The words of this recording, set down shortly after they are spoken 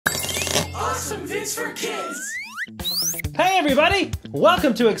Awesome Vids for Kids. Hey everybody!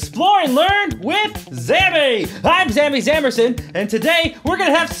 Welcome to Explore and Learn with Zammy! I'm Zammy Zamerson, and today we're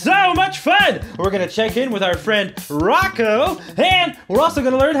gonna have so much fun! We're gonna check in with our friend Rocco, and we're also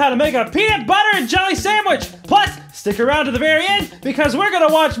gonna learn how to make a peanut butter and jelly sandwich! Plus, stick around to the very end, because we're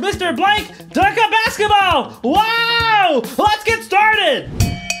gonna watch Mr. Blank dunk a basketball! Wow! Let's get started!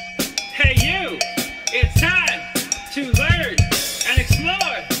 Hey you! It's time to learn and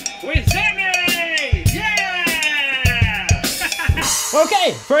explore with Zammy!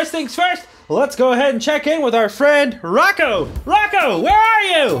 Okay, first things first, let's go ahead and check in with our friend Rocco. Rocco, where are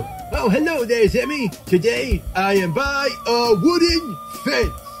you? Oh, hello there, Zammy. Today, I am by a wooden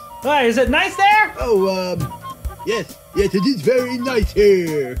fence. Hi, is it nice there? Oh, yes, it is very nice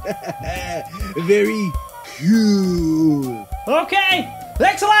here. Very cool. Okay,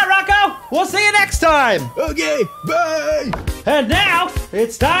 thanks a lot, Rocco. We'll see you next time. Okay, bye. And now,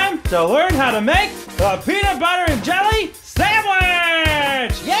 it's time to learn how to make a peanut butter and jelly sandwich!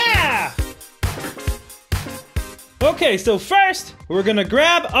 Yeah! Okay, so first, we're gonna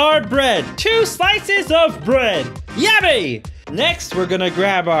grab our bread. 2 slices of bread. Yummy! Next, we're gonna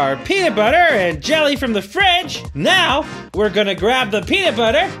grab our peanut butter and jelly from the fridge. Now, we're gonna grab the peanut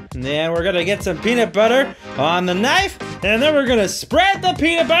butter, and then we're gonna get some peanut butter on the knife, and then we're gonna spread the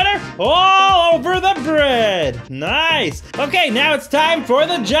peanut butter all over the bread. Nice! Okay, now it's time for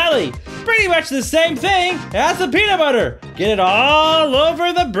the jelly. Pretty much the same thing as the peanut butter. Get it all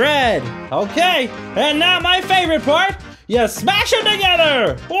over the bread. Okay, and now my favorite part, you smash them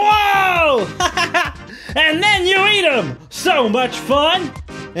together. Whoa! And then you eat them. So much fun.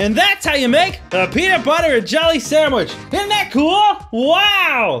 And that's how you make a peanut butter and jelly sandwich. Isn't that cool?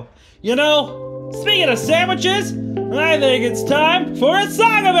 Wow! You know, speaking of sandwiches, I think it's time for a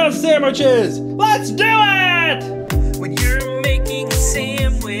song about sandwiches. Let's do it! When you're making a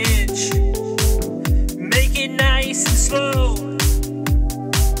sandwich, make it nice and slow.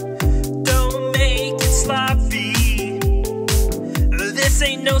 Don't make it sloppy. This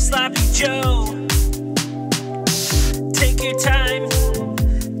ain't no sloppy Joe. Take your time,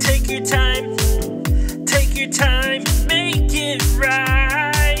 take your time, take your time, make it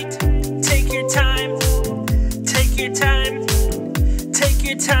right. Take your time, take your time, take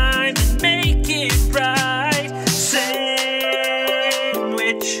your time and make it right. Sandwich,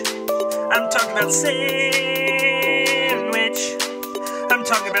 I'm talking about sandwich. I'm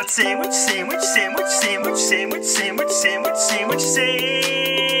talking about sandwich, sandwich, sandwich, sandwich, sandwich, sandwich, sandwich, sandwich, sandwich.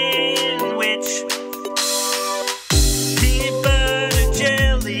 Peanut butter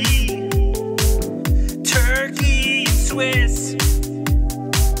jelly, turkey and Swiss,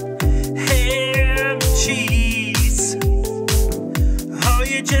 ham and cheese. Oh,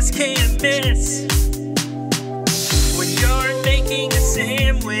 you just can't miss. When you're making a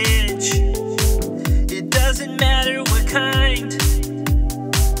sandwich, it doesn't matter what kind.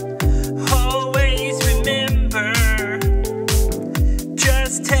 Always remember,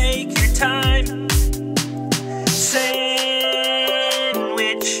 just take your time. Sandwich,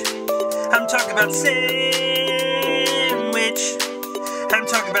 I'm talking about sandwich. I'm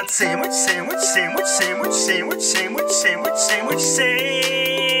talking about sandwich, sandwich, sandwich, sandwich, sandwich, sandwich, sandwich, sandwich, sandwich.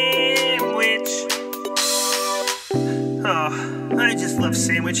 Oh, I just love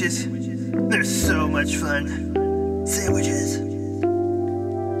sandwiches. They're so much fun. Sandwiches.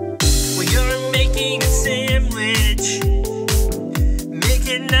 When you're making a sandwich, make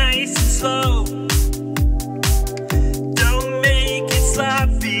it nice and slow. Don't make it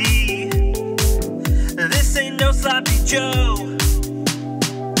sloppy. This ain't no sloppy Joe.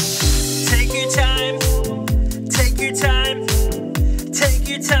 Take your time, take your time, take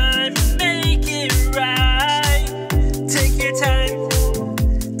your time and make it right. Take your time,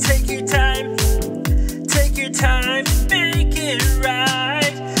 take your time, take your time and make it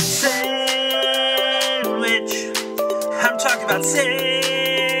right. Sandwich, I'm talking about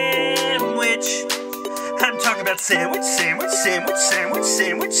sandwich. I'm talking about sandwich, sandwich, sandwich, sandwich,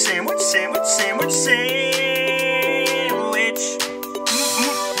 sandwich, sandwich, sandwich, sandwich, sandwich.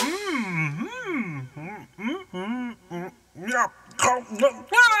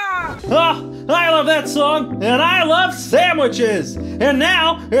 Oh, I love that song, and I love sandwiches. And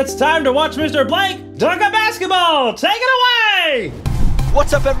now, it's time to watch Mr. Blank dunk a basketball. Take it away!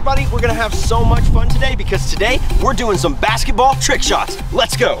 What's up, everybody? We're gonna have so much fun today because today we're doing some basketball trick shots.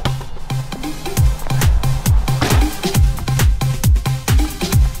 Let's go.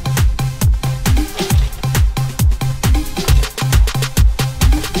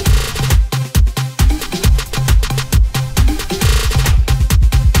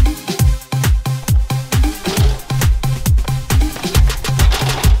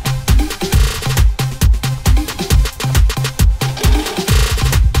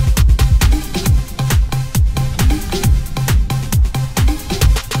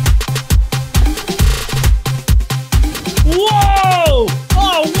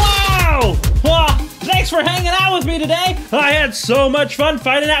 for hanging out with me today. I had so much fun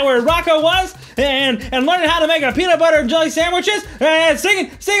finding out where Rocco was and learning how to make a peanut butter and jelly sandwiches and singing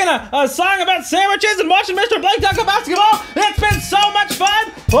a song about sandwiches and watching Mr. Blake dunk a basketball. It's been so much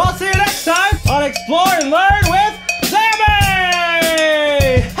fun. We'll see you next time on Explore and Learn with Zammy.